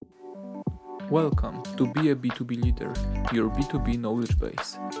Welcome to Be a B2B Leader, your B2B knowledge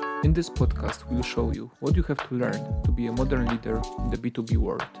base. In this podcast, we'll show you what you have to learn to be a modern leader in the B2B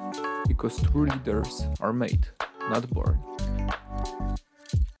world, because true leaders are made, not born.